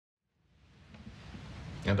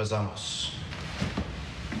Empezamos.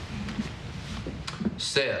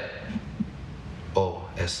 Ser o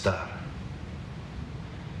estar.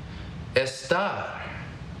 Estar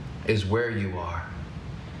is where you are.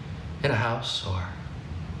 In a house or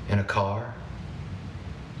in a car.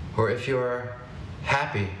 Or if you're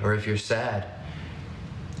happy or if you're sad.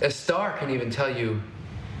 Estar can even tell you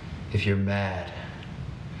if you're mad.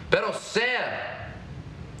 Pero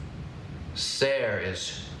ser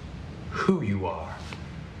is who you are.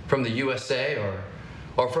 From the USA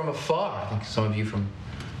or from afar. I think some of you from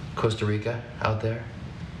Costa Rica out there.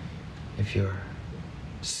 If you're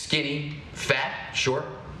skinny, fat, short,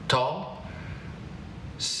 tall.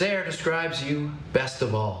 Ser describes you best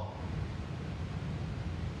of all.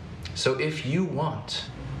 So if you want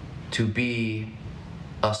to be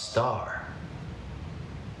a star,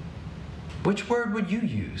 which word would you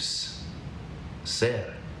use?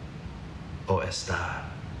 Ser o estar?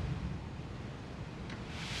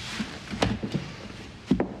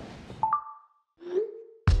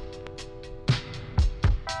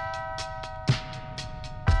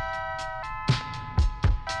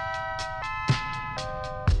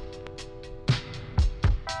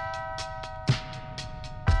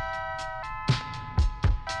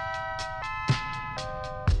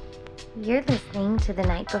 You're listening to The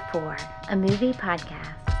Night Before, a movie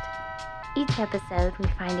podcast. Each episode, we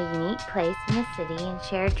find a unique place in the city and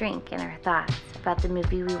share a drink and our thoughts about the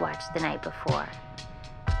movie we watched the night before.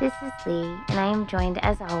 This is Lee, and I am joined,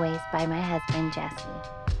 as always, by my husband, Jesse.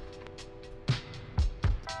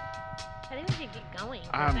 I think we should get going.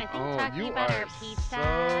 I think talking about our pizza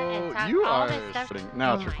and all this stuff.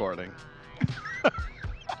 Now it's recording.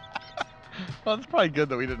 Well, it's probably good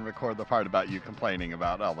that we didn't record the part about you complaining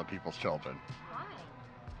about all the people's children. Why?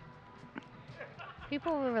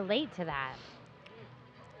 People will relate to that.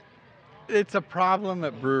 It's a problem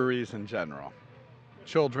at breweries in general.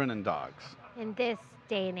 Children and dogs. In this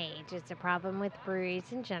day and age, it's a problem with breweries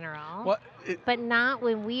in general. What? But not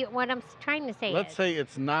when what I'm trying to say Let's is say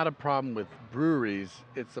it's not a problem with breweries.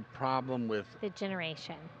 It's a problem with... the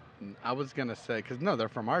generation. I was going to say, because no, they're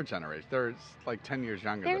from our generation. They're like 10 years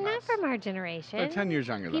younger than us. They're not from our generation. They're 10 years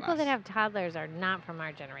younger than us. People that have toddlers are not from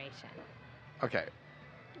our generation. Okay.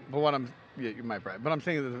 But you might be right. But I'm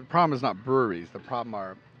saying that the problem is not breweries. The problem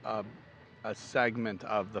are a segment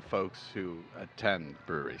of the folks who attend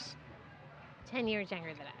breweries. 10 years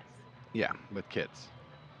younger than us. Yeah, with kids.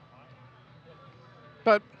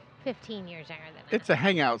 But 15 years younger than us. it's a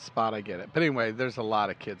hangout spot, I get it. But anyway, there's a lot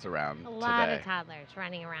of kids around A lot today. of toddlers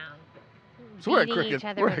running around. So we're at beating Cricket, each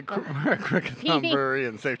other we're with at, the- we're at Cricket Thumb beating- Brewery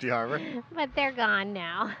in Safety Harbor. But they're gone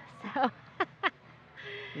now. So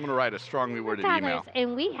I'm going to write a strongly worded toddlers. email.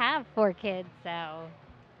 And we have 4 kids, so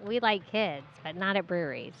we like kids, but not at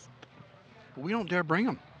breweries. But we don't dare bring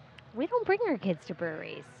them. We don't bring our kids to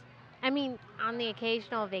breweries. I mean, on the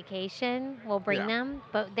occasional vacation, we'll bring Yeah. them,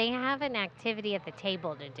 but they have an activity at the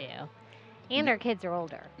table to do. And our kids are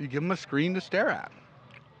older. You give them a screen to stare at.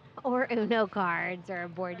 Or Uno cards or a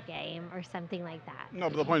board game or something like that. No,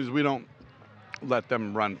 but the point is we don't let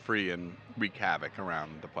them run free and wreak havoc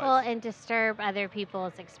around the place. Well, and disturb other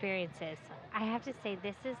people's experiences. I have to say,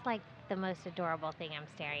 this is like the most adorable thing I'm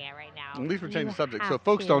staring at right now. At least we're changing the You subject. So have if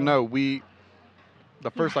folks don't to- know, the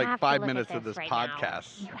you first like have to 5 look at minutes of this right now.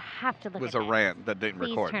 podcast You have to look was at a this. rant that didn't Please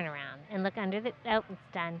record. turn around and look under the... Oh, it's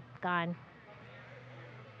done. Gone.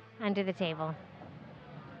 Under the table.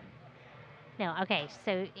 No, okay.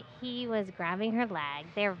 So he was grabbing her leg.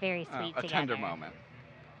 They're very sweet A together. tender moment.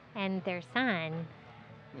 And their son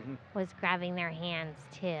Mhm. was grabbing their hands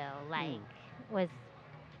too. Mm. Was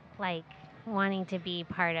like wanting to be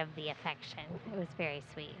part of the affection. It was very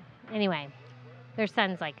sweet. Anyway, their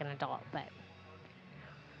son's like an adult, but...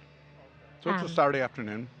 So it's a Saturday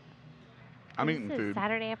afternoon. I'm This eating is food.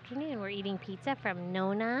 Saturday afternoon. We're eating pizza from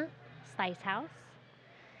Nona Slice House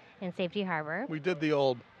in Safety Harbor. We did the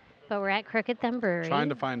old But we're at Crooked Thumb Brewery. trying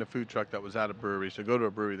to find a food truck that was at a brewery. So go to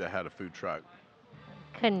a brewery that had a food truck.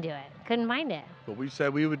 Couldn't do it. Couldn't find it. But we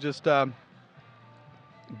said we would just BOP.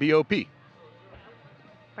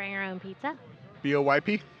 Bring our own pizza.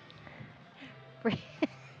 BOYP?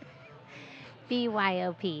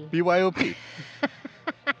 BYOP. BYOP.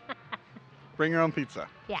 Bring your own pizza.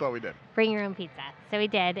 Yeah. That's all we did. Bring your own pizza. So we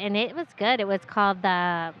did, and it was good. It was called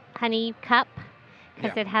the Honey Cup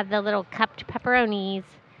because Yeah. it had the little cupped pepperonis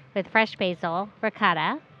with fresh basil,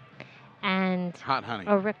 ricotta, and Hot honey.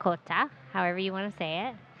 or ricotta, however you want to say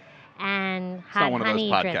it, and not hot one of those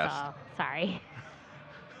honey podcasts. drizzle. Sorry,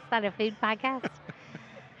 it's not a food podcast.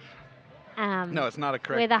 No, it's not a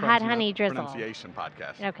correct with a hot honey drizzle. pronunciation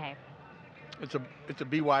podcast. Okay, It's a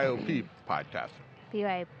BYOP podcast.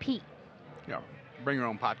 BYP. Yeah. Bring Your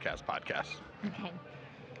Own Podcast. Okay.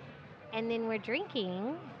 And then we're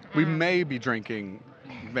drinking. We may be drinking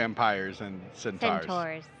vampires and centaurs.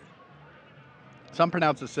 Centaurs. Some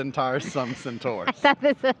pronounce it centaurs, some centaurs. I thought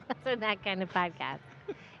this was that kind of podcast.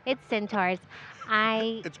 It's centaurs.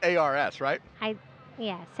 It's ARS, right?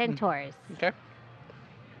 Yeah, centaurs. Okay.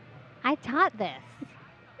 I taught this.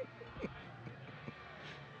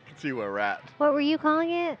 See where we're at. What were you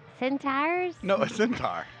calling it? Centaurs? No, a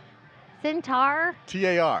centaur. Centaur?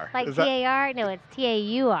 T-A-R. Like Is that- T-A-R? No, it's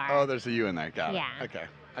T-A-U-R. Oh, there's a U in there. Got Yeah. it. Okay.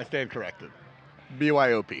 I stand corrected.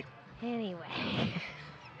 BYOP. Anyway.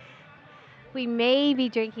 We may be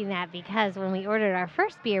drinking that because when we ordered our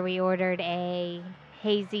first beer, we ordered a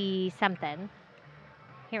hazy something.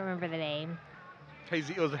 Can't remember the name.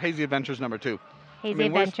 It was Hazy Adventures number 2. Hazy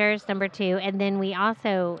mean, where's- Adventures number 2. And then we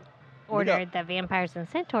also We got- ordered the Vampires and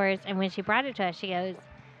Centaurs. And when she brought it to us, she goes,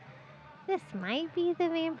 this might be the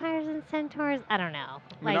Vampires and Centaurs. I don't know.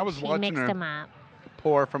 When I was she watching mixed her- them up.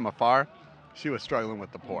 Pour from afar. She was struggling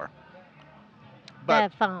with the pour. But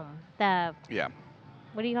The foam. The, yeah,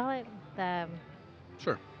 what do you call it? The,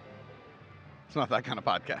 sure. It's not that kind of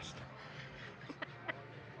podcast.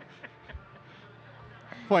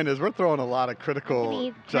 Point is, we're throwing a lot of critical Can I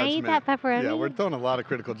eat judgment. that pepperoni? Yeah, we're throwing a lot of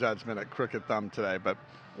critical judgment at Crooked Thumb today. But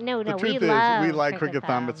no, the we truth is, love we like Crooked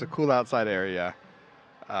Thumb. It's a Thumb. cool outside area.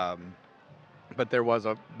 But there was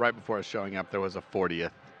right before us showing up, there was a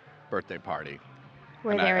 40th birthday party.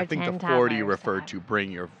 Where And there I were think 10 the 40 toddlers referred at. to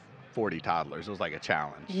bring your 40 toddlers. It was like a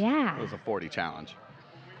challenge. Yeah. It was a 40 challenge.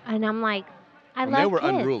 And I'm like, I And love they were kids.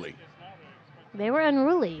 unruly. They were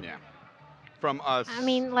unruly. Yeah. From us. I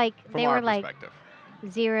mean, like, from they our were like perspective.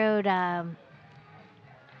 0 to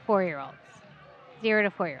 4-year-olds. 0 to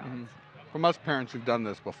 4-year-olds. Mhm. From us parents who've done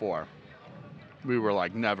this before, we were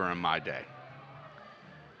like, never in my day.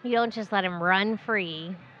 You don't just let them run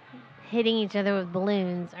free, hitting each other with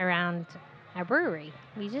balloons around a brewery.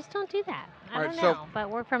 We just don't do that. I All don't right, know, so- but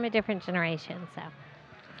we're from a different generation, so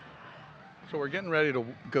So we're getting ready to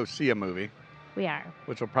go see a movie, we are.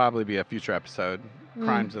 which will probably be a future episode. Mm.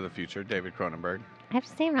 Crimes of the Future, David Cronenberg. I have to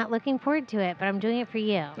say, I'm not looking forward to it, but I'm doing it for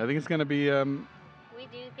you. I think it's going to be, We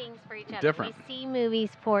do things for each other. Different. We see movies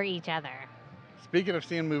for each other. speaking of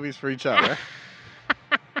seeing movies for each other,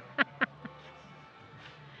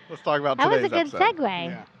 let's talk about That was today's a good episode. segue.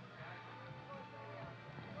 Yeah.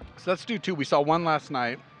 So let's do 2. We saw one last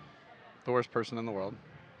night, The Worst Person in the World.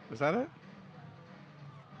 Is that it?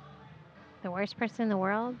 The worst person in the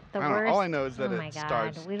world? The I don't know. worst? All I know is that oh it my God.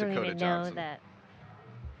 stars We don't Dakota even Johnson. know that.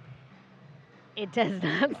 It does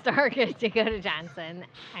not star Dakota Johnson,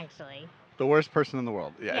 actually. The Worst Person in the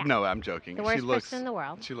World. Yeah, Yeah. no, I'm joking. The she worst looks person in the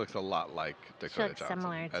world. She looks a lot like Dakota looks Johnson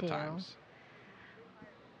similar, at too. times.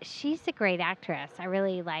 She's a great actress. I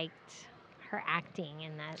really liked her acting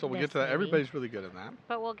in that. So we'll this get to that. movie. Everybody's really good in that.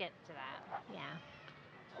 But we'll get to that. Yeah.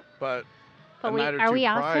 But, But a we- night or are two we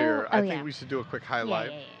also- prior, I oh, think yeah. we should do a quick Yeah,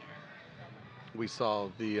 highlight. yeah, yeah. We saw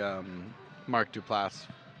the Mark Duplass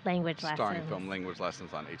Language starring lessons. film Language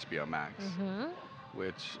Lessons on HBO Max, hmm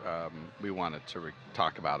which we wanted to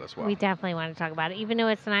talk about as well. We definitely want to talk about it, even though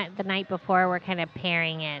it's not the night before. We're kind of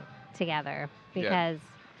pairing it together because,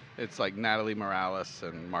 It's like Natalie Morales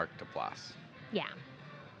and Mark Duplass. yeah.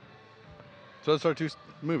 So those are 2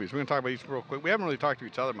 movies. We're going to talk about each real quick. We haven't really talked to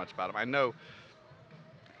each other much about them. I know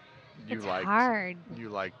you It's liked hard. you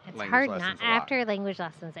like It's Language hard Lessons not a lot. after language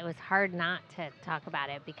lessons. It was hard not to talk about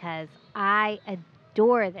it because I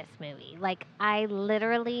adore this movie. Like I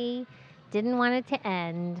literally didn't want it to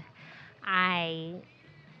end. I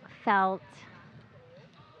felt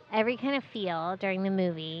every kind of feel during the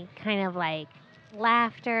movie, kind of like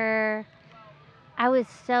laughter. I was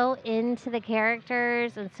so into the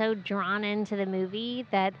characters and so drawn into the movie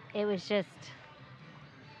that it was just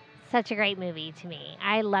such a great movie to me.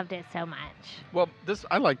 I loved it so much. Well,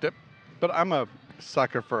 I liked it, but I'm a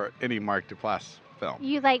sucker for any Mark Duplass film.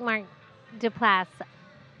 You like Mark Duplass,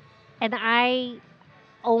 and I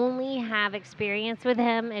only have experience with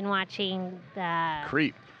him in watching the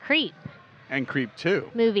Creep Creep and Creep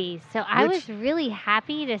 2. movies. So I Which- was really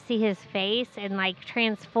happy to see his face and like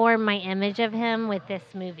transform my image of him with this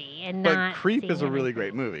movie and But not Creep seeing is a him in really Creep.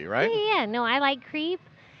 great movie, right? Yeah, no, I like Creep,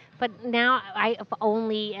 but now I've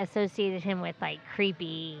only associated him with like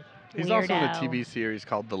creepy. He's also in a weirdo. TV series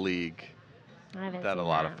called The League I haven't that a seen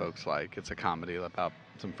lot that. of folks like. It's a comedy about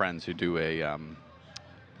some friends who do a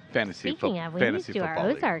fantasy Speaking of, we need fantasy to do our football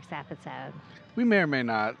league. Ozarks episode. We may or may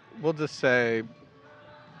not. We'll just say,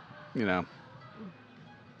 you know,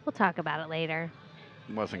 We'll talk about it later.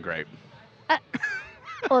 wasn't great.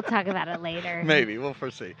 We'll talk about it later. Maybe we'll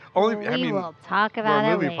foresee. Only, we I mean, will talk we're about a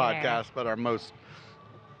it movie later. podcast, but our most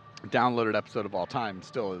downloaded episode of all time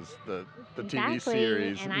still is the TV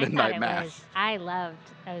series and I Midnight thought Mass. I loved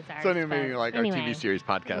Ozark. So anyway, like our TV series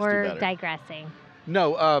podcast do We're better. digressing.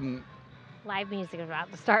 No, Live music is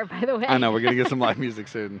about to start, by the way. I know we're gonna get some live music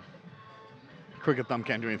soon. Crooked Thumb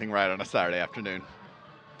can't do anything right on a Saturday afternoon,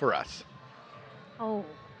 for us. Oh.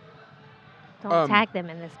 Don't tag them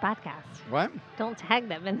in this podcast. What? Don't tag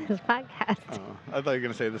them in this podcast. Oh, I thought you were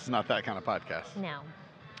gonna say this is not that kind of podcast. No.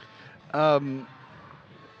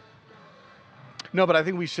 No, but I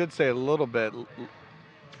think we should say a little bit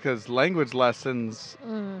because language lessons.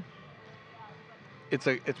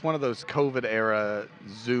 It's one of those COVID era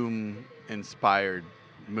Zoom inspired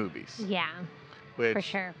movies. Yeah. Which for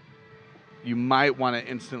sure. You might want to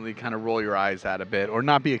instantly kind of roll your eyes at a bit, or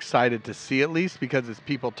not be excited to see at least because it's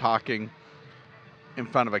people talking in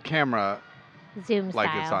front of a camera, Zoom like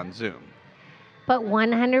style. it's on Zoom. But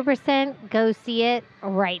 100% go see it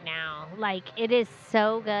right now. Like, it is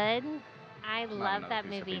so good. I love that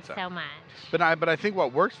movie so much. But I think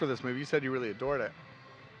what works for this movie, you said you really adored it.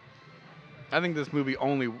 I think this movie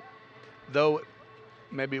only, though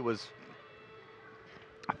maybe it was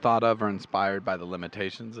thought of or inspired by the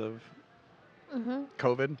limitations of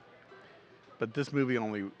COVID, but this movie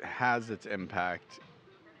only has its impact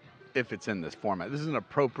if it's in this format. This is an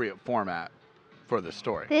appropriate format for the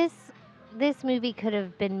story. This movie could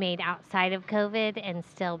have been made outside of COVID and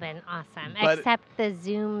still been awesome, But- except the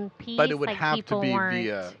Zoom piece. but it would like have to people be weren't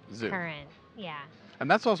via Zoom. current. Yeah. And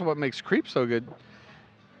that's also what makes Creep so good.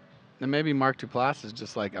 And maybe Mark Duplass is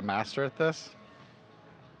just like a master at this.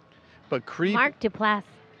 But Creep, Mark Duplass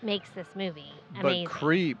makes this movie amazing. but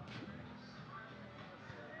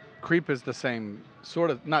Creep is the same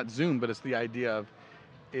sort of, not Zoom, but it's the idea of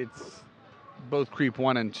it's both Creep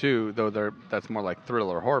 1 and 2, though that's more like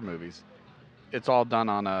thriller horror movies. It's all done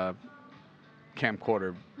on a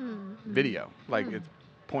camcorder video, like it's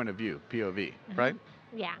point of view, POV, right?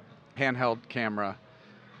 Yeah. Handheld camera.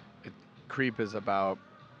 Creep is about,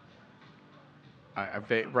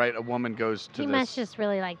 right, a woman goes to He this. must just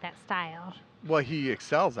really like that style. Well, he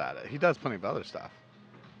excels at it. He does plenty of other stuff.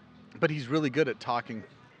 But he's really good at talking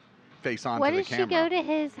face on What to the did she camera. go to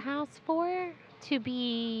his house for? To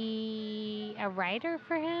be a writer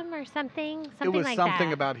for him or something? It was like something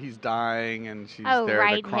that. about he's dying and she's Oh, there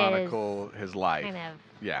right, to chronicle his life. Kind of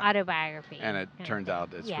Yeah. autobiography. And it kind of turns thing.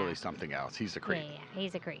 out it's Yeah. really something else. He's a creep. Yeah,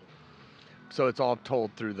 he's a creep. So it's all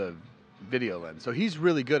told through the video lens. So he's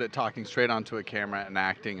really good at talking straight onto a camera and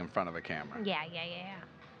acting in front of a camera. Yeah.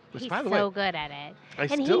 Which, He's by the so way, good at it. I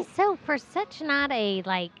And still, he's so, for such not a,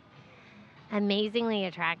 like, amazingly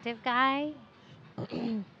attractive guy,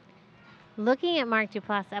 looking at Mark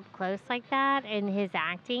Duplass up close like that and his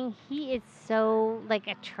acting, he is so, like,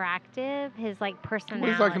 attractive. His, like,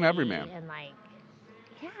 personality. like an everyman. And, like,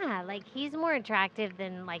 yeah, like, he's more attractive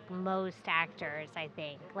than, like, most actors, I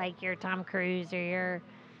think. Like, your Tom Cruise or your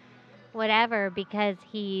whatever, because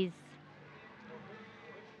he's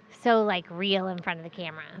so, like, real in front of the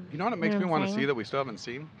camera. you know what it makes me what I'm want to saying? see that we still haven't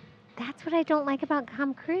seen? That's what I don't like about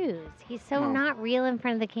Tom Cruise. He's so No. not real in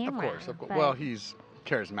front of the camera. Of course. but Well, he's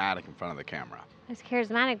charismatic in front of the camera. he's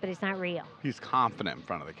charismatic, but he's not real. He's confident in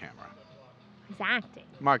front of the camera. He's acting.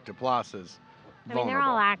 Mark Duplass is I vulnerable. mean, they're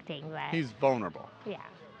all acting, but He's vulnerable. yeah.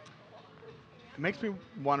 It makes me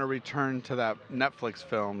want to return to that Netflix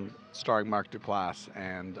film starring Mark Duplass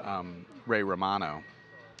and Ray Romano,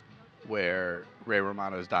 where Ray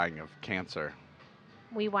Romano is dying of cancer.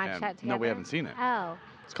 We watched And- that together. no, we haven't seen it. Oh,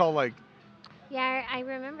 It's called like, yeah, I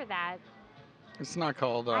remember that. it's not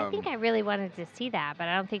called. I think I really wanted to see that, but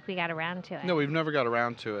I don't think we got around to it. No, we've never got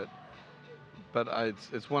around to it, but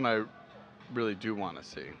it's one I really do want to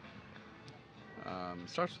see. It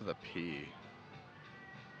starts with a P.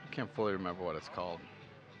 I can't fully remember what it's called,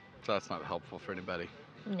 so that's not helpful for anybody.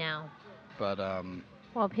 No. But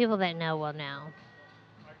Well, people that know will know.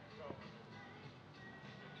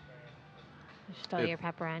 You stole If- your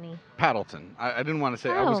pepperoni. Paddleton. I didn't want to say.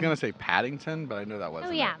 I was Oh. going to say Paddington, but I know that Oh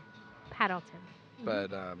wasn't. yeah, It. Paddleton.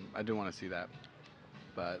 But I do want to see that.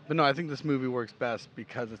 But no, I think this movie works best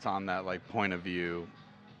because it's on that like point of view.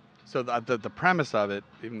 So the premise of it,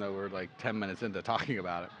 even though we're like 10 minutes into talking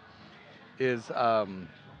about it, is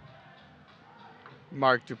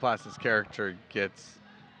Mark Duplass's character gets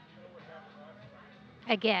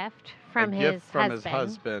A gift from a his gift from husband. his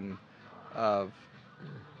husband of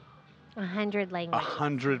 100 languages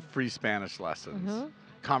 100 free Spanish lessons, Mhm.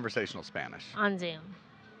 conversational Spanish on Zoom.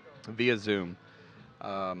 via Zoom,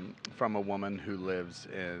 from a woman who lives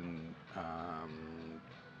in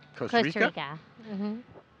Costa Rica. hmm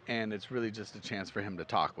And it's really just a chance for him to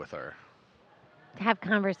talk with her have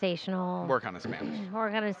conversational Work on his Spanish.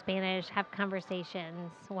 work on his Spanish, have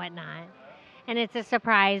conversations, whatnot. And it's a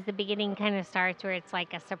surprise. The beginning kind of starts where it's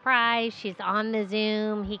like a surprise. She's on the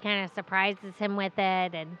Zoom. He kind of surprises him with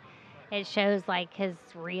it, and it shows like his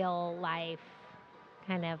real life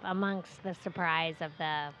kind of amongst the surprise of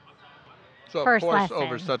the So of first course,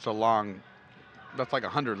 over lesson. such a long, that's like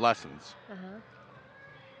 100 lessons,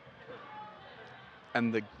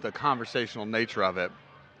 and the conversational nature of it,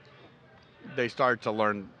 they start to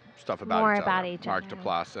learn stuff about More each about other. each Mark other.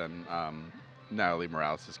 Duplass and Natalie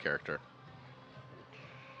Morales' character.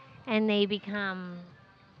 and they become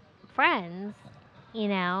friends, you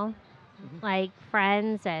know, like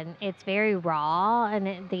friends, and it's very raw,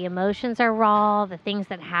 and the emotions are raw, the things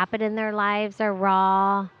that happen in their lives are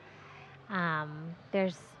raw.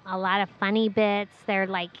 There's a lot of funny bits. They're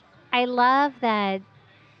like, I love that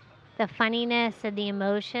the funniness and the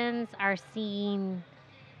emotions are seen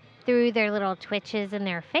through their little twitches in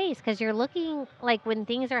their face, because you're looking like when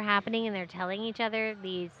things are happening and they're telling each other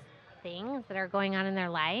these things that are going on in their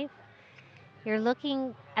life, you're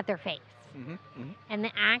looking at their face. And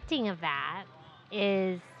the acting of that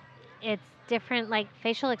is, it's different, like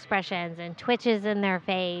facial expressions and twitches in their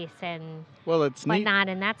face and Well, it's neat. whatnot,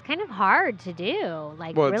 and that's kind of hard to do,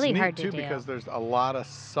 like Well, it's really neat hard too to do. because there's a lot of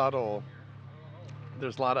subtle.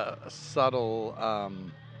 There's a lot of subtle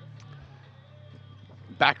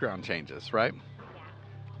background changes, right?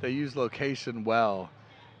 They use location well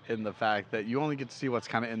in the fact that you only get to see what's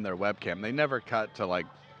kind of in their webcam. They never cut to like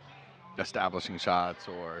establishing shots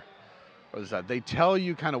or is that they tell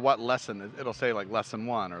you kind of what lesson. It'll say like lesson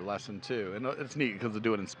 1 or lesson 2, and it's neat because they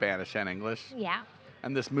do it in Spanish and English. Yeah,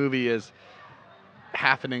 And this movie is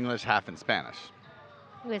half in English, half in Spanish.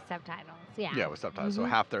 with subtitles. Yeah. Yeah, with subtitles. So Mhm.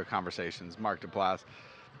 half their conversations, Mark Duplass,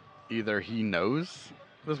 either he knows.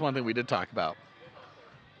 This is one thing we did talk about.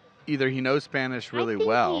 Either he knows Spanish really I think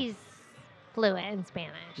well. he's fluent in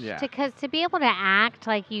Spanish. Yeah. Because to be able to act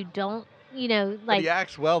like you don't, you know, But like he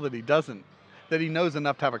acts well that he doesn't. That he knows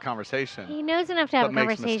enough to have a conversation. he knows enough to have but a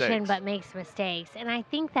makes conversation, mistakes. but makes mistakes. And I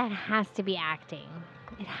think that has to be acting.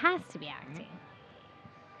 It has to be acting.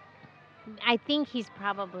 I think he's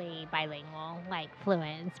probably bilingual, like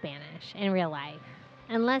fluent in Spanish in real life.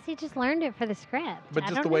 Unless he just learned it for the script. But I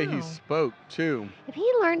just don't the way know. he spoke too. If he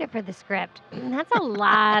learned it for the script, that's a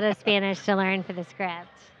lot of Spanish to learn for the script.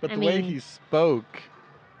 But I the way mean, he spoke,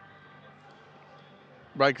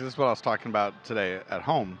 right? Because this is what I was talking about today at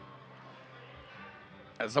home.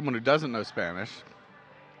 As someone who doesn't know Spanish,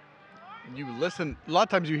 you listen. A lot of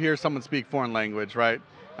times you hear someone speak foreign language, right?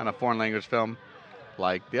 In a foreign language film,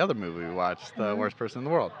 like the other movie we watched, The Worst Person in the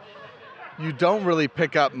World. You don't really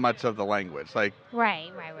pick up much of the language. Like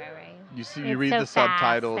Right. you see, It's you read so the fast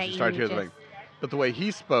subtitles, that you start to hear you the just- language. But the way he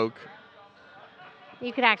spoke,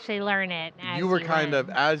 You could actually learn it as you were kind of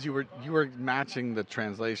went. as you were matching the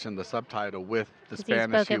translation, the subtitle with the 'Cause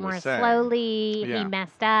Spanish he spoke it more was saying. slowly. Yeah. He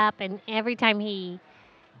messed up, and every time he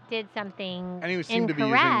did something And he seemed to be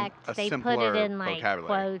using incorrect, a they put simpler it in like vocabulary.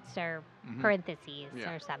 quotes or Mhm. parentheses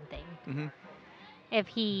Yeah. or something. hmm If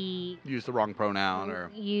he Use the wrong pronoun or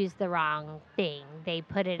used the wrong thing, they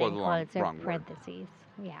put it Or in the quotes or wrong word. parentheses.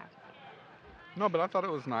 Yeah. no. But I thought it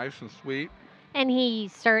was nice and sweet. And he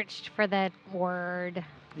searched for the word,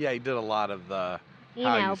 Yeah, he did a lot of the. you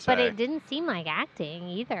How know, you but say. it didn't seem like acting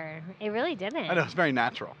either. It really didn't. I know it's very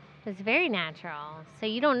natural. It's very natural. So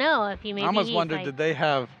you don't know if you maybe I almost he's wondered, like, did they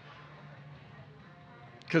have?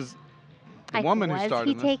 Because the like, woman was who started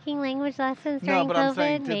he this. taking language lessons during No, but COVID? I'm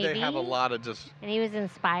saying, did maybe. they have a lot of just? And he was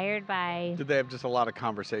inspired by. Did they have just a lot of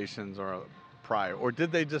conversations or prior, or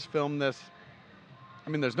did they just film this? I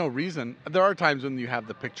mean, there's no reason. There are times when you have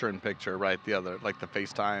the picture-in-picture, right? The other, like the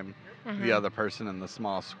FaceTime, the other person in the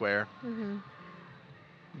small square. Hmm.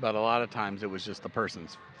 But a lot of times it was just the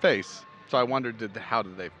person's face. So I wondered, how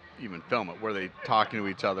did they even film it? Were they talking to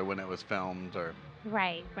each other when it was filmed, or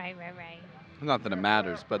Right. not that it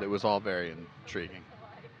matters, but it was all very intriguing.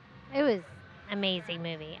 It was amazing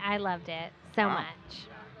movie. I loved it so Wow. much.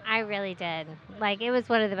 I really did. Like, it was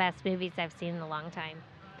one of the best movies I've seen in a long time.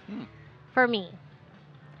 Hmm. For me.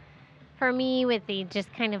 For me, with the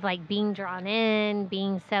just kind of like being drawn in,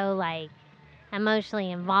 being so like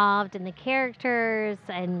emotionally involved in the characters,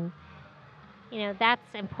 and you know,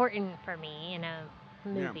 that's important for me in a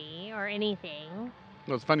movie or anything.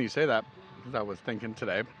 Well, it's funny you say that because I was thinking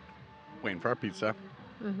today, waiting for our pizza,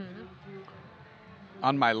 Mm-hmm.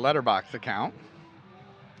 on my Letterboxd account.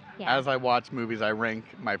 Yeah. As I watch movies, I rank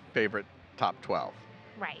my favorite top 12,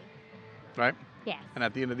 Right. right? Yes. And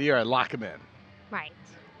at the end of the year, I lock them in. Right.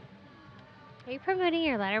 Are you promoting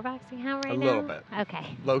your Letterboxd account right A now? little bit.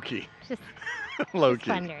 Okay. Low key. Just Low Just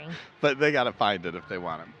key. wondering. But they got to find it if they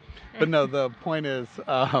want it. But no, the point is,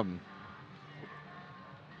 I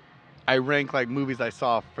rank like movies I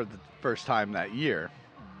saw for the first time that year.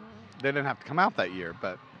 They didn't have to come out that year,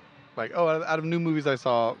 but like, out of new movies I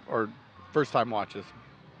saw or first time watches.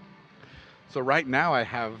 So right now I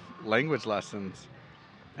have Language Lessons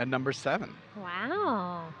at number 7.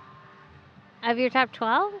 Wow. Of your top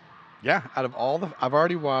 12? Yeah, out of all I've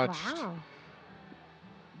already watched, Wow.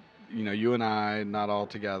 You and I, Not All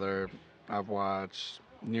Together. I've watched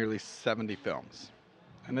nearly 70 films,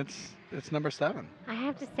 and it's number 7. I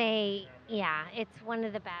have to say, yeah, it's one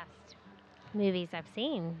of the best movies I've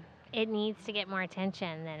seen. It needs to get more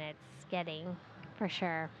attention than it's getting, for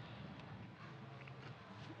sure.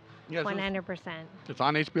 Yeah, 100%. it's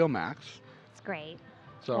on HBO Max. It's great.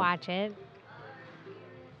 So Watch it.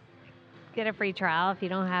 Get a free trial if you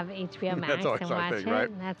don't have HBO Max that's always and our watch thing, it.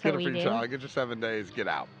 right? That's Get what a we free do. trial, get your 7 days, get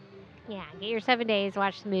out. Yeah, get your 7 days,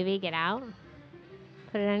 watch the movie, get out.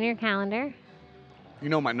 Put it on your calendar. You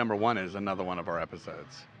know, my number 1 is another one of our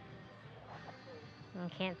episodes. I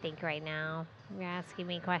can't think right now. You're asking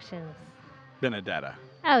me questions. Benedetta.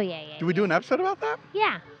 Oh, yeah. Did we do an episode about that?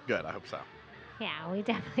 Yeah. Good, I hope so. Yeah, we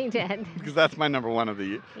definitely did. Because that's my number 1 of the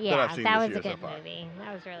year that Yeah, I've seen that this was year a good so far. movie.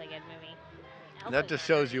 That was a really good movie. That just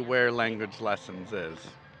shows you where Language Lessons is.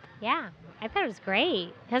 Yeah, I thought it was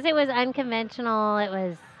great because it was unconventional. It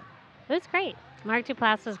was great. Mark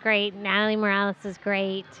Duplass was great. Natalie Morales is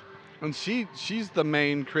great. And she's the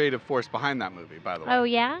main creative force behind that movie, by the way. Oh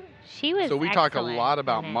yeah, she was. So we talk a excellent lot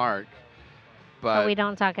about in it. Mark, but but we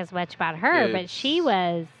don't talk as much about her. But she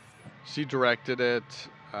was she directed it.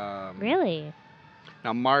 really.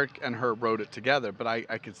 Now Mark and her wrote it together, but I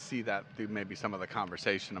could see that through maybe some of the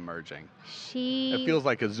conversation emerging. It feels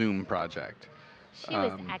like a Zoom project. She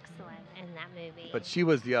was excellent in that movie. But she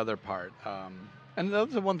was the other part. And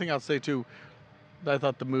that's the one thing I'll say too, that I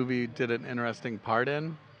thought the movie did an interesting part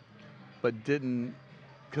in, but didn't,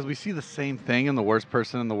 because we see the same thing in The Worst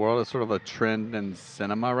Person in the World. It's sort of a trend in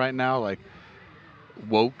cinema right now, like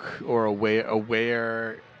woke or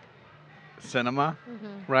aware cinema,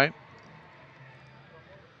 right?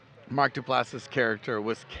 Mark Duplass's character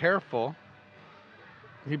was careful.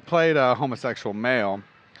 He played a homosexual male,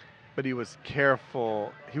 but he was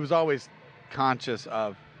careful. He was always conscious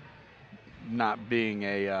of not being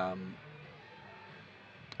a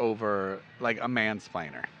like a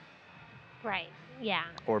mansplainer, right. Yeah.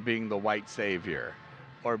 or being the white savior,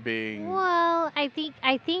 or being Well, I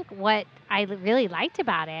think what I really liked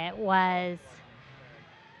about it was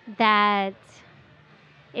that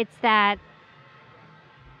it's that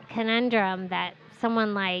conundrum that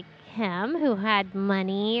someone like him who had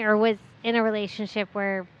money or was in a relationship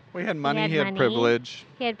where we had money, he had had money. privilege.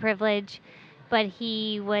 he had privilege, but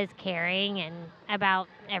he was caring and about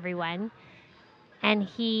everyone, and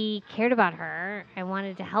he cared about her and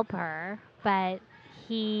wanted to help her, but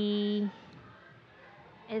he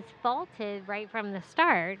is faulted right from the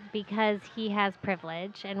start because he has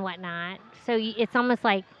privilege and whatnot. So it's almost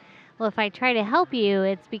like, well, if I try to help you,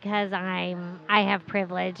 it's because I have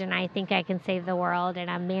privilege and I think I can save the world and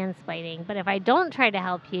I'm mansplaining. But if I don't try to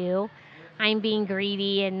help you, I'm being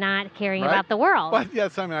greedy and not caring Right. about the world. But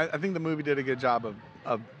yes, I mean, I think the movie did a good job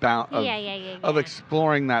of Yeah.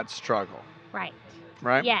 exploring that struggle, Right.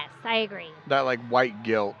 right? Yes, I agree. That like white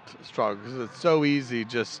guilt struggle, because it's so easy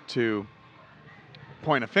just to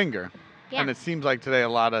point a finger, Yeah. and it seems like today a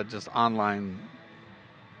lot of just online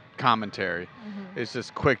commentary is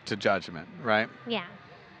just quick to judgment, right? Yeah.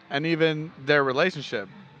 And even their relationship,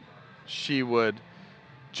 she would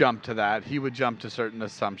jump to that. He would jump to certain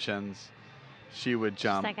assumptions. She would She's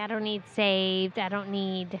jump. like, I don't need saved. I don't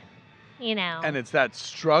need, And it's that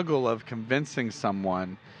struggle of convincing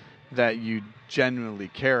someone that you genuinely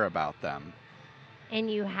care about them. And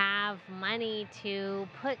you have money to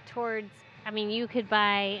put towards, I mean, you could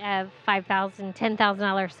buy a $5,000,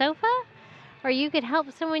 $10,000 sofa, or you could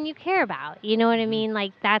help someone you care about. You know what I mean?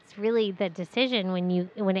 Like, that's really the decision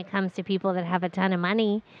when it comes to people that have a ton of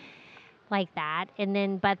money like that. And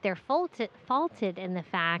then, but they're faulted in the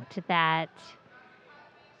fact that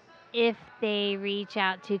if they reach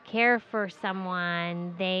out to care for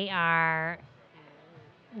someone, they are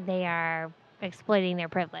exploiting their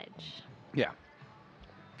privilege. Yeah.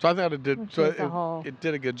 So I thought it did. Which So is the whole- it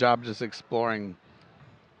did a good job just exploring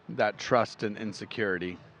that trust and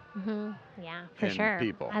insecurity. Yeah, for in sure.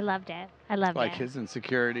 people. I loved it. I loved Like it. his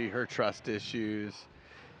insecurity, her trust issues,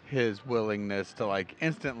 his willingness to like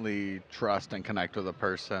instantly trust and connect with a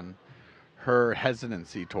person, her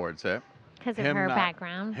hesitancy towards it, Because of him her not-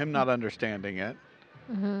 background. him not understanding it,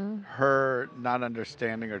 Mm-hmm. her not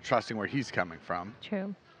understanding or trusting where he's coming from.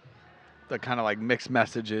 True. the kind of like mixed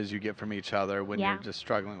messages you get from each other when Yeah. you're just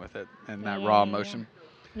struggling with it and Yeah, that yeah, raw yeah, emotion.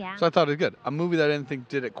 Yeah. So I thought it was good. A movie that I didn't think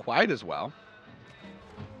did it quite as well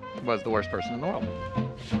was The Worst Person in the World.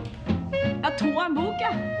 Jeg tog en bok,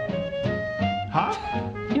 jeg. Hæ?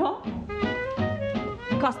 Ja.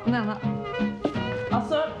 Kast den ene.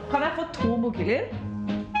 Altså, kan jeg få 2 bokhyller?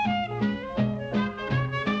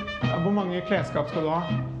 Hvor mange klesskap skal du ha?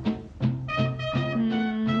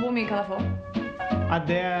 Hvor mye kan jeg få? Nei,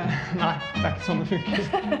 det er ikke sånn det funker.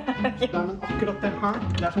 Nei, men akkurat det her,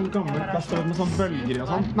 det er sånn gammelt, der står det med sånn bølger og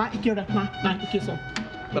sånn. Nei, ikke gjør det. Nei, ikke sånn.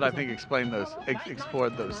 But I think explored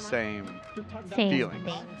those same Same feelings.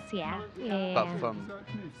 things. Yeah. Yeah. But from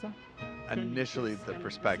initially the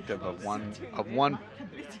perspective of one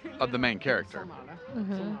of the main character.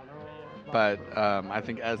 Mhm. But I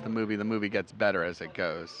think as the movie gets better as it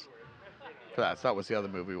goes. So that was the other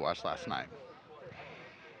movie we watched last night.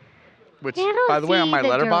 Which, Yeah, I don't by the way, on see my the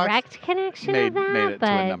letterbox, direct connection made of that, it to but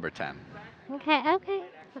a number 10. okay.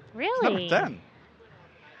 Really? Number 10.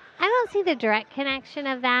 I don't see the direct connection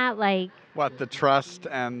of that. Like, What, the trust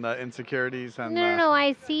and the insecurities and no.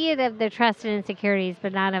 I see it of the trust and insecurities,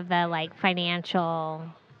 but not of the like financial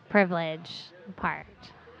privilege part.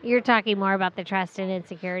 You're talking more about the trust and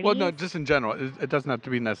insecurities. Well, no, just in general. It doesn't have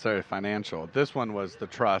to be necessarily financial. This one was the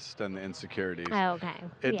trust and the insecurities. Oh,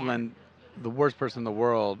 okay. The Worst Person in the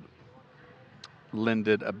World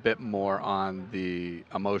lended a bit more on the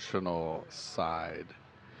emotional side,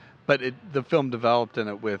 but the film developed in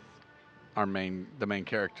it with the main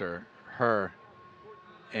character, her,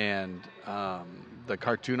 and the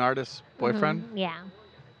cartoon artist boyfriend. Mhm, yeah.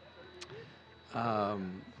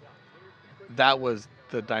 That was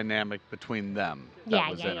the dynamic between them. That Yeah,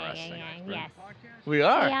 was yeah, interesting. yeah. Right? Yes. We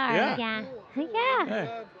are. We are. Yeah. Yeah.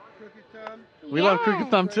 Hey. We love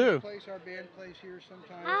Crooked Thumb too. Our band plays here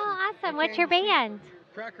sometimes. Oh, awesome. What's your band?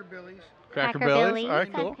 Cracker Billies. Cracker Billies, Billies. All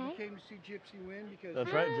right, cool. okay. Came to see Gypsy win because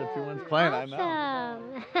That's right. Gypsy One's playing. I know.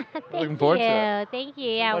 Awesome. Thank Looking forward to you. it. Thank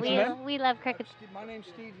you. Yeah, What's your name? we love cricket. My name's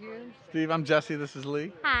Steve Humes. Steve, I'm Jesse. This is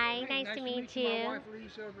Lee. Hi, Hey, nice to meet My you. wife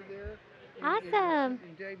Lee's over there. Awesome.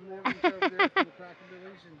 And Dave Morgan's over there from the Cracker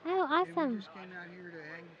Billies. Oh, And awesome. we just came out here to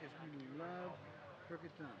hang because we love Crooked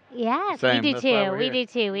Thumb. Yes, Same, we do that's why too. we're We here. do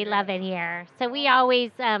too. We love it here. So we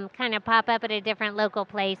always kind of pop up at a different local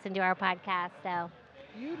place and do our podcast. So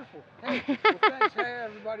Beautiful. Hey, well, thanks. Hey,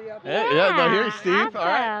 everybody out there. Yeah, no, here's Steve. All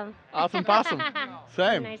right. Awesome. Awesome possum.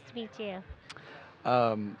 Same. Nice to meet you.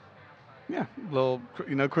 Yeah, little,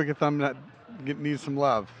 Crooked Thumb that needs some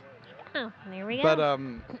love. Oh, there we go.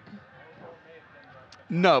 But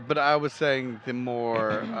no, but I was saying the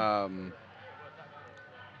more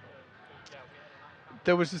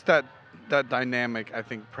there was just that dynamic I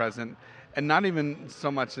think present, and not even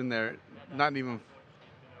so much in there. Not even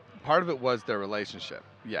part of it was their relationship.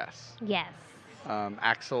 Yes. Yes.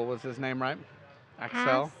 Axel was his name, right?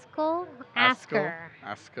 Axel. Asker.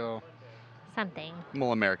 Asker. Something.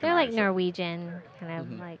 Well, American. They're like Norwegian, kind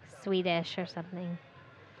of like Swedish or something.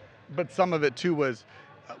 But some of it too was,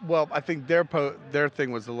 well, I think their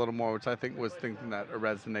thing was a little more, which I think was thinking that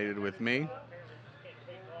resonated with me,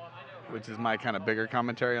 which is my kind of bigger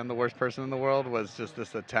commentary on The Worst Person in the World, was just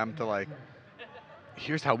this attempt to like,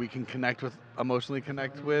 here's how we can emotionally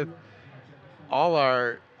connect with all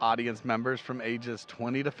our audience members from ages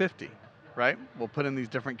 20 to 50, right? We'll put in these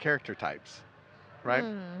different character types, right?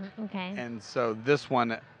 Okay. And so this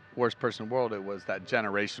one, Worst Person in the World, it was that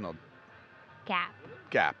generational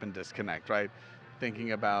gap and disconnect, right?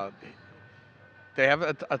 Thinking about, they have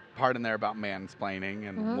a part in there about mansplaining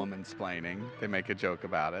and womansplaining. They make a joke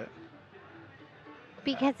about it.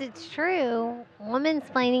 Because it's true,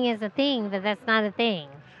 womansplaining is a thing, but that's not a thing.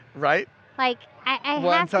 Right? Like, I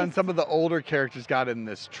Well, have and to... some of the older characters got in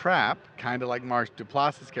this trap, kind of like Mark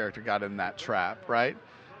Duplass's character got in that trap, right?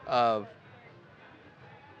 Of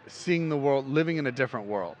seeing the world, living in a different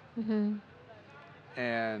world. Mhm.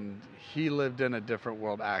 And he lived in a different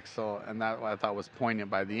world, Axel, and that I thought was poignant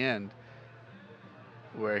by the end,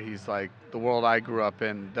 where he's like, the world I grew up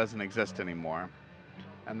in doesn't exist anymore.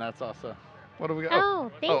 And that's also, what do we got? Oh,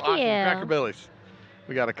 thank awesome. you. Cracker Billies.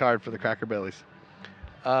 We got a card for the Cracker Billies.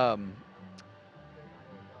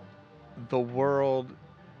 The world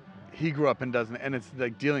he grew up in doesn't, and it's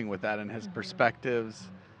like dealing with that, and his perspectives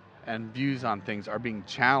and views on things are being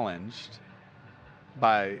challenged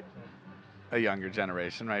by a younger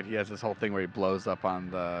generation, right? He has this whole thing where he blows up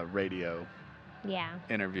on the radio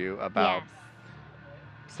interview about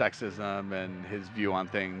sexism and his view on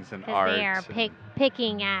things and art. They are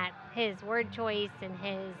picking at his word choice and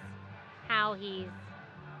how he's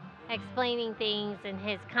explaining things and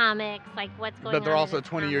his comics, like what's going on. But they're in also his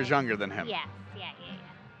 20 years comics. younger than him. Yes, yeah.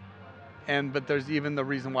 but there's even the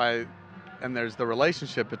reason why, and there's the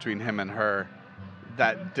relationship between him and her,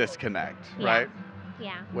 that disconnect, Yeah. right?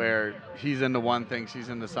 Yeah. Where he's into one thing, she's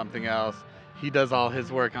into something else. He does all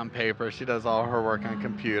his work on paper, she does all her work on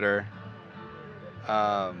computer.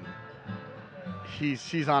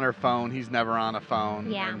 She's on her phone, he's never on a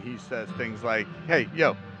phone, Yeah. and he says things like, "Hey,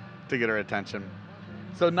 yo," to get her attention.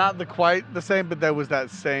 So not quite the same, but there was that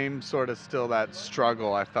same sort of still that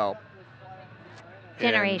struggle I felt.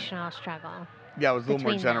 in- Generational struggle. Yeah, it was a little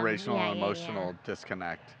more between them. generational Yeah, and yeah, emotional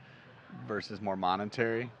disconnect versus more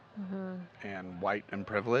monetary and white and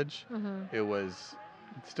privilege. It was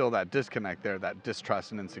still that disconnect there, that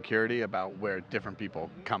distrust and insecurity about where different people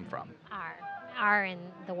come from. Are in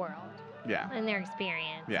the world Yeah. and their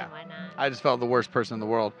experience Yeah. and whatnot. I just felt the worst person in the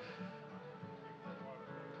world.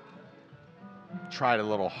 Tried a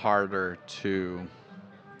little harder to,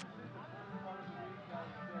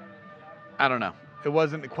 I don't know. It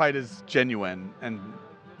wasn't quite as genuine and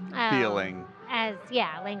feeling. As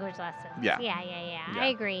language lessons. Yeah. Yeah. Yeah. I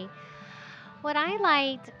agree. What I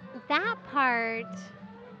liked, that part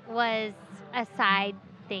was a side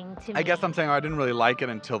thing to me. I guess I'm saying I didn't really like it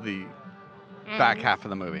until the back And half of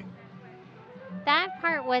the movie. That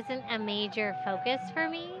part wasn't a major focus for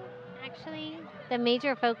me, actually. The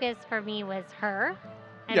major focus for me was her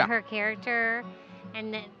and Yeah. her character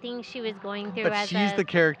and the things she was going through But as she's a... the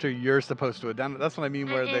character you're supposed to identify. That's what I mean,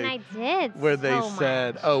 where and they I did where they so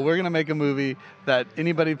said, much. "Oh, we're gonna make a movie that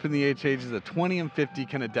anybody from the ages of 20 and 50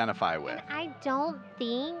 can identify with." I don't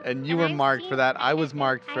think... And you were I've marked for seen- that. I was and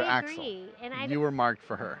marked for I Axel. agree, and I You were marked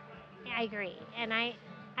for her. I agree. And I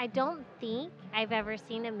don't think I've ever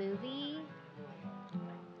seen a movie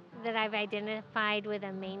that I've identified with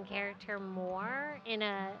a main character more in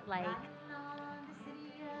a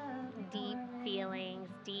deep feelings,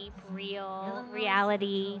 deep real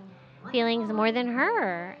reality feelings more than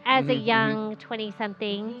her as a young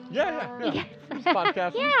 20-something. Yeah. Yes. Just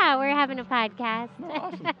podcasting. Yeah, we're having a podcast. Oh,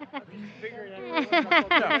 awesome.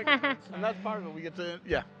 And that's part of it. We get to,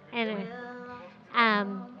 and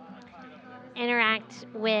interact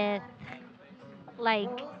with,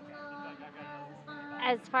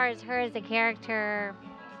 as far as her as a character,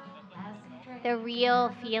 the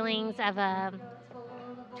real feelings of a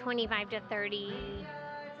 25 to 30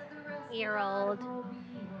 year old.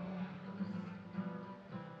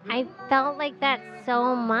 I felt like that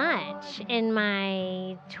so much in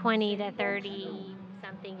my 20 to 30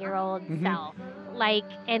 something year old self.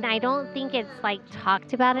 And I don't think it's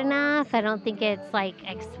talked about enough. I don't think it's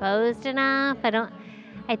exposed enough.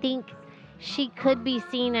 I think she could be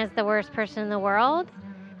seen as the worst person in the world.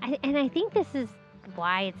 And I think this is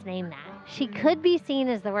why it's named that. She could be seen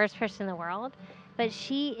as the worst person in the world, but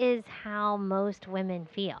she is how most women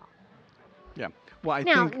feel. yeah. Well, I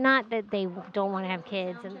Now, think not that they don't want to have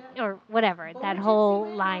kids or whatever that whole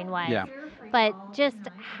line was, Yeah. but just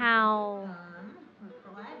how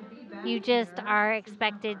you just are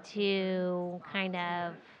expected to kind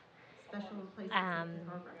of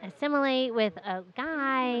assimilate with a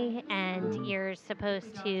guy, and you're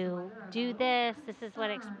supposed to do this. This is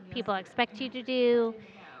what people expect you to do,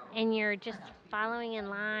 and you're just following in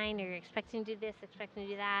line, or you're expecting to do this, expecting to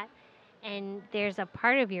do that. And there's a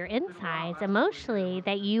part of your insides emotionally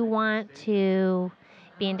that you want to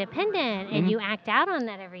be independent, and you act out on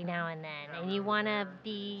that every now and then, and you want to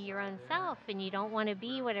be your own self, and you don't want to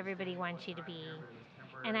be what everybody wants you to be.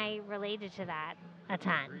 And I related to that a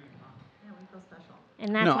ton.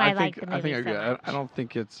 And that's why I like the movie I think I agree. so much. I don't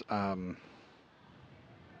think it's.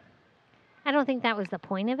 I don't think that was the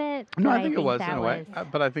point of it. No, but I think it was in that a way, was-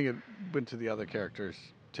 but I think it went to the other characters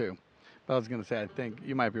too. But I was going to say, I think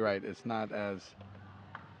you might be right. It's not as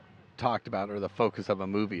talked about or the focus of a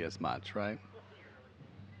movie as much, right?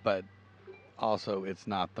 But also, it's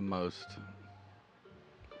not the most.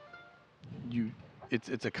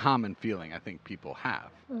 It's a common feeling I think people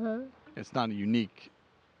have. It's not a unique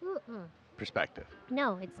Mm-mm. perspective.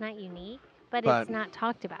 No, it's not unique, but But- it's not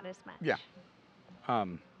talked about as much. Yeah.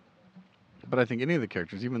 But I think any of the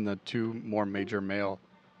characters, even the two more major male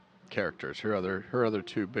characters, her other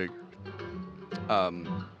two big,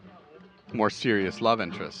 more serious love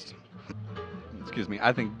interests. Excuse me.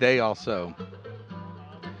 I think they also.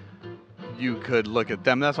 You could look at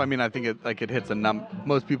them. That's what I mean. I think it hits a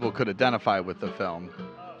most people could identify with the film,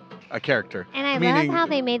 a character. And I Meaning- love how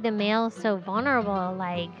they made the males so vulnerable,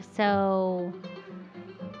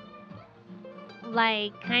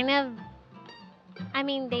 kind of. I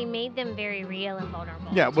mean, they made them very real and vulnerable.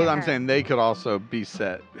 Yeah, to well, I'm her. saying they could also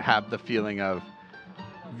have the feeling of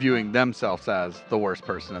viewing themselves as the worst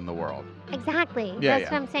person in the world. Exactly. Yeah, That's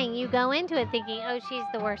yeah. what I'm saying. You go into it thinking, oh, she's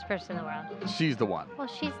the worst person in the world. She's the one. Well,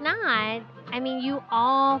 she's not. I mean, you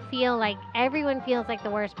all feel like everyone feels like the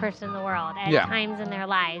worst person in the world at Yeah. times in their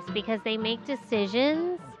lives because they make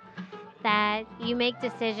decisions that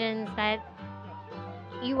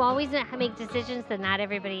you always make decisions that not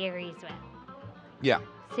everybody agrees with. Yeah.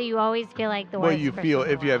 So you always feel like the Well, worst you person feel in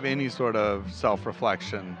the if you have world. any sort of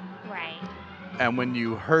self-reflection, Right. and when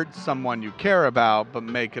you hurt someone you care about, but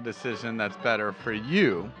make a decision that's better for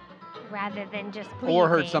you, Rather than just or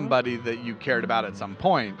hurt pleasing. somebody that you cared about at some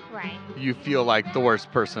point, Right. you feel like the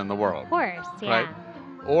worst person in the world. Of course. Yeah. Right.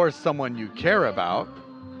 Or someone you care about,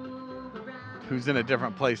 who's in a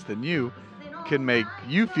different place than you, can make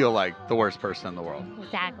you feel like the worst person in the world.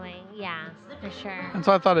 Exactly. Yeah. For sure. And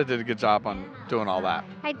so I thought it did a good job on doing all that.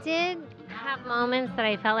 I did have moments that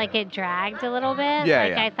I felt like it dragged a little bit. Yeah,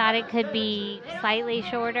 Like yeah. I thought it could be slightly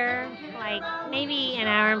shorter, like maybe an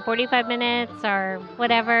hour and 45 minutes or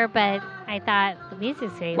whatever, but I thought the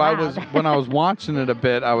music's pretty Well, loud. when I was watching it a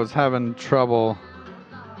bit, I was having trouble.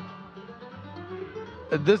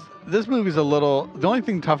 This movie's a little. The only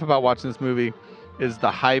thing tough about watching this movie is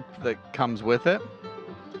the hype that comes with it,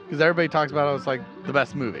 because everybody talks about it as like the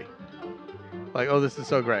best movie. Like, oh, this is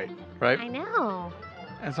so great, right? I know.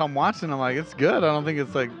 And so I'm watching. I'm like, it's good. I don't think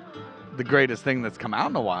it's like the greatest thing that's come out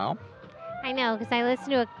in a while. I know, because I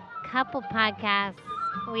listened to a couple podcasts.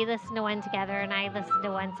 We listened to one together, and I listened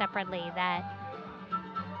to one separately. That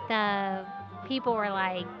the people were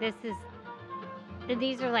like,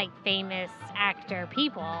 these are like famous actor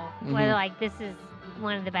people. Where Mhm. like, this is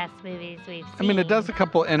one of the best movies we've seen. I mean, it does a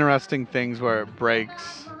couple interesting things where it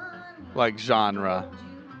breaks like genre.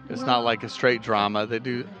 It's not like a straight drama.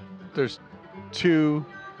 There's 2,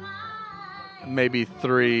 maybe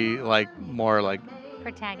 3, like more like,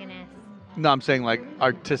 Protagonist. no, I'm saying like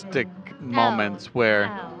artistic moments where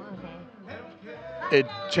Oh, okay. it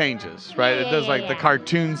changes, right? Yeah, It does yeah, like the yeah.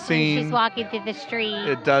 cartoon When she's scene. walking through the street.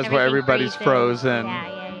 It does where everything everybody's freezes. frozen. Yeah.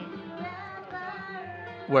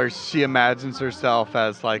 Where she imagines herself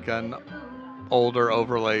as like an older,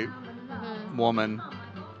 overweight Mhm. woman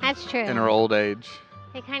That's true. in her old age.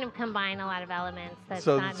 They kind of combine a lot of elements. That's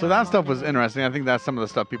So not that normal stuff was in interesting. I think that's some of the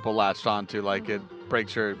stuff people latched onto, like it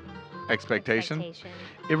breaks your expectation.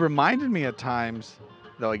 It reminded me at times,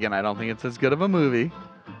 though again, I don't think it's as good of a movie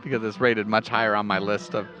because it's rated much higher on my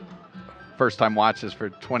list of first time watches for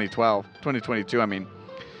 2022, I mean.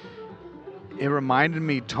 It reminded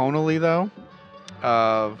me tonally though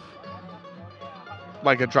of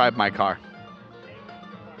like a Drive My Car.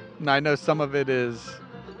 Now I know some of it is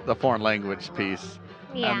the foreign language piece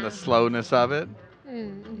Yeah. and the slowness of it.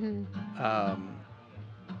 Mm-hmm.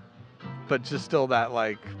 But just still that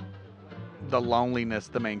like the loneliness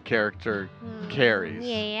the main character carries.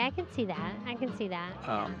 Yeah, I can see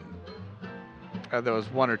that. There was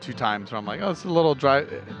 1 or 2 times where I'm like, oh, it's a little dry.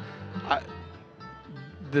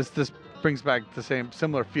 This brings back the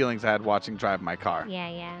similar feelings I had watching Drive My Car,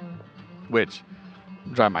 Yeah. which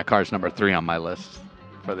Drive My Car is number 3 on my list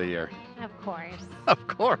for the year. Of course. Of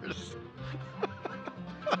course.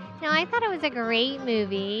 No, I thought it was a great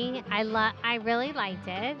movie. I really liked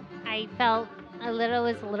it. I felt it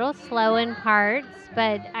was a little slow in parts,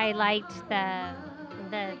 but I liked the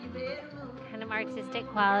kind of artistic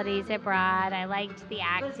qualities it brought. I liked the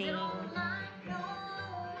acting.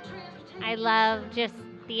 I love just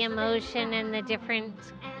the emotion and the different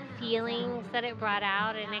feelings that it brought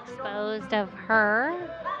out and exposed of her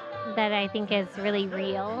that I think is really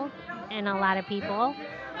real in a lot of people.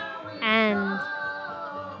 And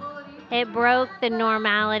it broke the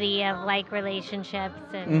normality of like relationships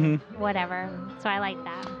and whatever. So I like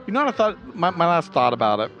that. You know what I thought? My last thought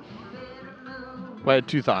about it. Well, I had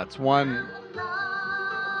 2 thoughts. One,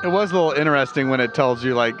 it was a little interesting when it tells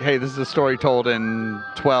you like, hey, this is a story told in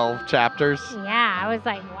 12 chapters Yeah, I was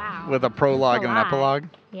like, wow. with a prologue That's a and an lot. epilogue.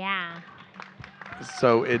 Yeah.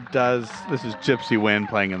 So it does. This is Gypsy Wind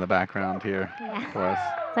playing in the background here Yeah. for us.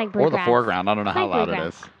 It's like Or bluegrass. the foreground. I don't know It's how like loud it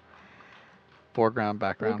bluegrass. is. Foreground,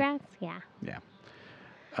 background. Bluegrass? Yeah.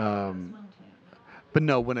 But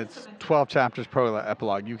no, when it's 12 chapters prologue,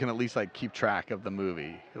 epilogue, you can at least like keep track of the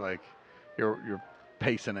movie. Like you're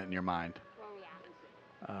pacing it in your mind.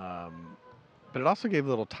 But it also gave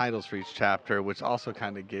little titles for each chapter, which also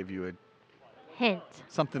kind of gave you Hint.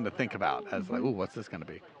 something to think about as like, ooh, what's this going to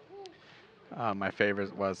be? My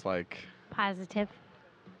favorite was like, Positive.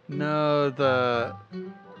 no, the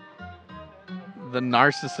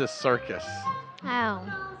Narcissist Circus. Oh.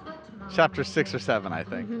 Chapter 6 or 7, I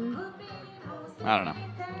think. Mhm. I don't know.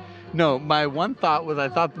 No, my one thought was I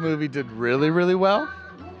thought the movie did really, really well,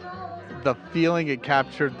 the feeling it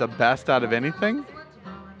captured the best out of anything,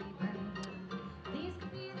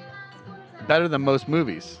 better than most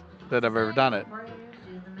movies that have ever done it.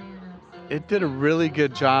 It did a really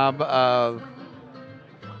good job of,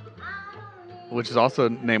 which is also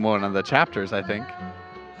named one of the chapters, I think,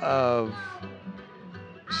 of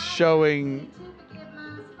showing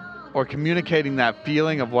or communicating that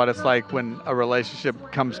feeling of what it's like when a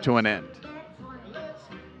relationship comes to an end.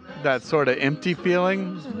 That sort of empty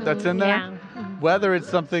feeling that's in there. Yeah. Whether it's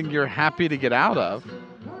something you're happy to get out of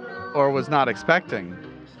or was not expecting.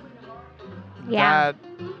 Yeah. That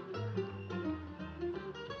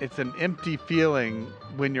it's an empty feeling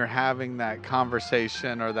when you're having that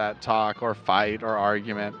conversation or that talk or fight or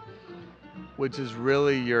argument, which is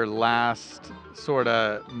really your last sort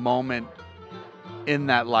of moment in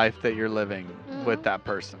that life that you're living with that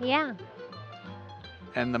person. Yeah.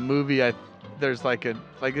 And the movie, there's like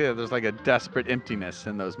a desperate emptiness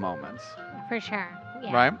in those moments, For sure.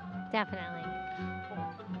 Yeah. right? Definitely.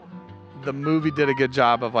 The movie did a good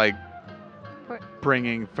job of like For-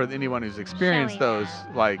 bringing, for anyone who's experienced Showing those,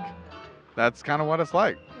 like that's kind of what it's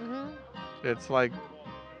like. hmm It's like,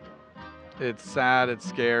 it's sad, it's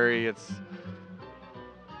scary,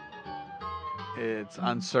 it's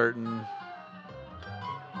uncertain.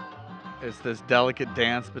 It's this delicate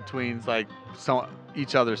dance between like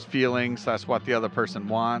each other's feelings. That's what the other person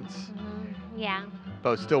wants, Yeah.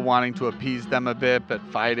 but still wanting to appease them a bit, but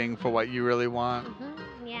fighting for what you really want,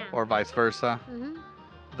 Yeah. or vice versa. hmm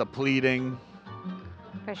The pleading.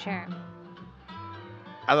 For sure.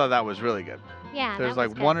 I thought that was really good. Yeah. There's that was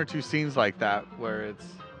like good. one or two scenes like that where it's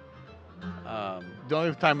the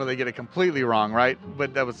only time where they get it completely wrong, right?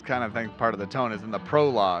 But that was kind of, I think, part of the tone is in the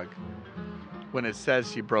prologue when it says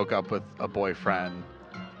she broke up with a boyfriend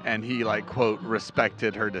and he like quote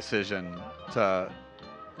respected her decision to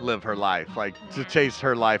live her life, like to chase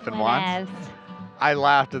her life and wants. Whatevs. I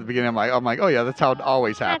laughed at the beginning. I'm like, oh yeah, that's how it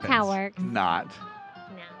always That's happens. how it works. Not.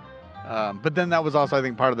 No. But then that was also, I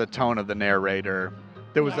think, part of the tone of the narrator.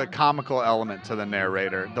 There was Yeah. a comical element to the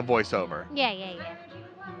narrator, the voiceover, Yeah. Yeah. Yeah.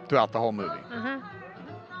 throughout the whole movie. Uh-huh.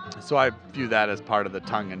 So I view that as part of the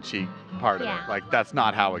tongue-in-cheek part of Yeah. it. Like, that's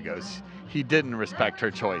not how it goes. He didn't respect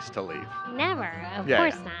her choice to leave. Never. Of Yeah,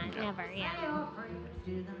 course yeah. not. Never. Yeah.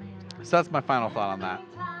 So that's my final thought on that.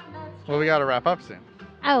 Well, we got to wrap up soon.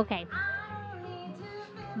 Oh, okay.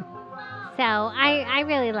 So I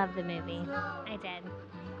really loved the movie. I did.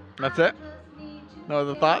 That's it? No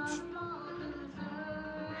other thoughts?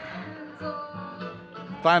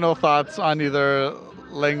 Final thoughts on either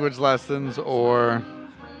language lessons or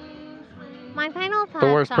My final thoughts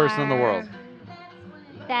the worst person in the are world.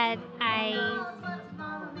 That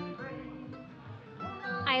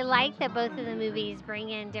I like that both of the movies bring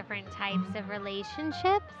in different types of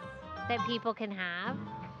relationships that people can have.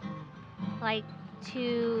 Like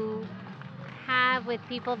to have with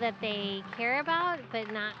people that they care about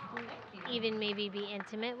but not even maybe be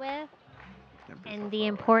intimate with. And the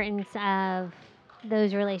importance of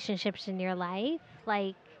those relationships in your life.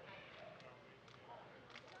 Like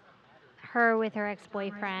her with her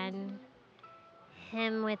ex-boyfriend,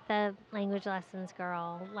 him with the language lessons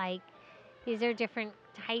girl. Like these are different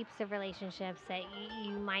types of relationships that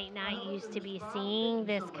you might not used to be seeing.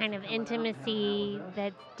 This kind of intimacy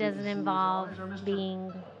that doesn't involve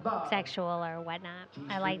being sexual or whatnot.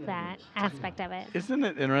 I like that aspect of it. Isn't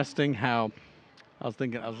it interesting how I was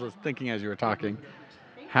just thinking as you were talking,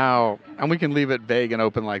 how, and we can leave it vague and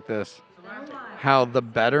open like this, how the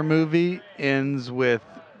better movie ends with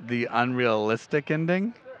the unrealistic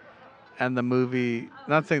ending, and the movie,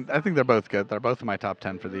 not saying, I think they're both good. They're both in my top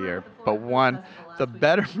 10 for the year. But one, the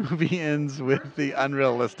better movie ends with the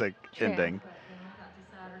unrealistic True. ending.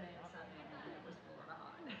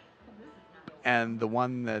 And the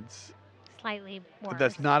one that's Slightly worse.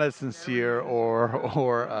 that's not as sincere or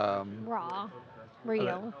raw,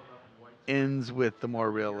 real. ends with the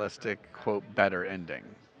more realistic, quote, better ending.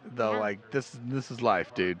 Though, Yeah. like, this is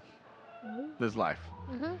life, dude. This is life.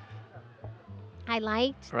 hmm I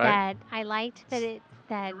liked Right. that. I liked that it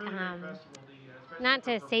that not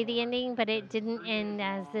to say the ending, but it didn't end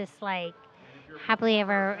as this like happily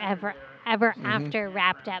ever after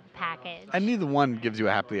wrapped up package. And neither one gives you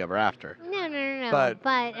a happily ever after. No. But-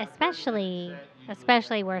 But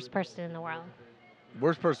especially worst person in the world.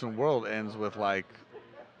 Worst person in the world ends with, like,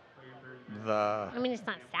 I mean, it's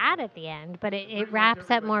not sad at the end, but it wraps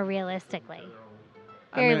up more realistically.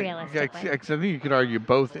 Very realistically. I think you could argue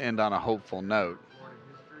both end on a hopeful note.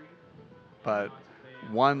 But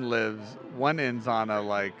one ends on a,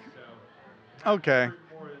 like, okay,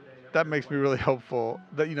 that makes me really hopeful.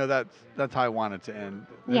 That that's how I want it to end.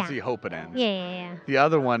 Yeah. That's the hope it ends. Yeah. The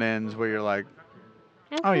other one ends where you're like,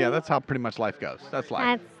 oh yeah, Okay. that's how pretty much life goes. That's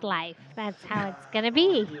life. That's life. That's how it's gonna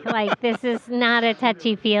be. Like this is not a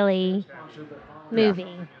touchy-feely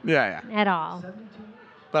movie Yeah. at all.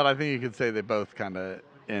 But I think you could say they both kind of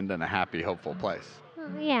end in a happy, hopeful place.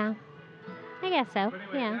 Yeah, I guess so.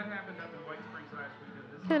 Yeah.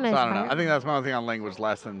 For the most So I don't know. part. I think that's my only thing on language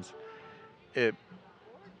lessons. It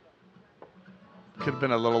could have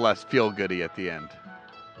been a little less feel-goody at the end.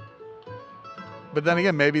 But then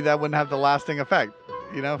again, maybe that wouldn't have the lasting effect.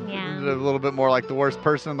 You know, Yeah. a little bit more like the worst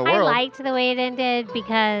person in the I world. liked the way it ended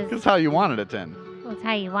because That's how you wanted it to end. that's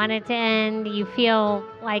how you want it to end. You feel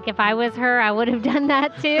like if I was her, I would have done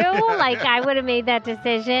that too. Like I would have made that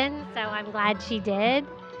decision. So I'm glad she did.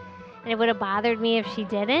 And it would have bothered me if she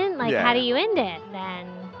didn't. Like, Yeah. how do you end it then?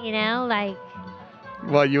 You know, like,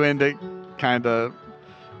 Well, you end it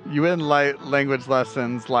you end language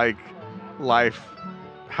lessons like life,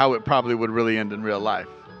 how it probably would really end in real life.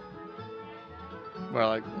 We're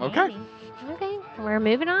like, okay, maybe. Okay, we're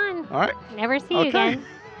moving on. all right, Never see you okay. again.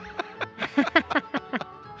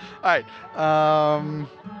 All right.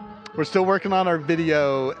 We're still working on our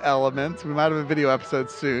video elements. We might have a video episode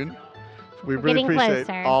soon. We We're really getting appreciate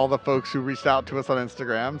closer. all the folks who reached out to us on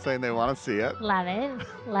Instagram saying they want to see it. Love it.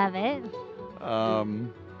 Love it.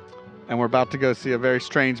 And we're about to go see a very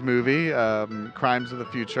strange movie, Crimes of the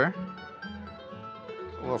Future.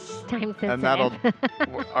 We'll Time sensitive. and that'll.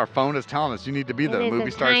 Our phone is telling us you need to be there. It The is movie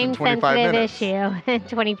a starts in 25 minutes. time-sensitive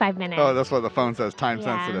issue. 25 minutes. Oh, that's what the phone says. Time Yeah.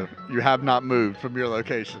 sensitive. You have not moved from your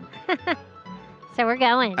location, So we're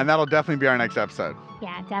going. and that'll definitely be our next episode.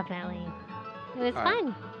 Yeah, definitely. It was All right.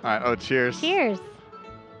 fun. All right. Oh, cheers. Cheers.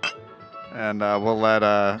 And we'll let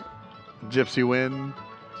Gypsy Win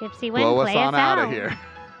Gypsy Wind, blow us play on us out out of here.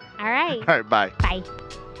 All right. All right. Bye. Bye.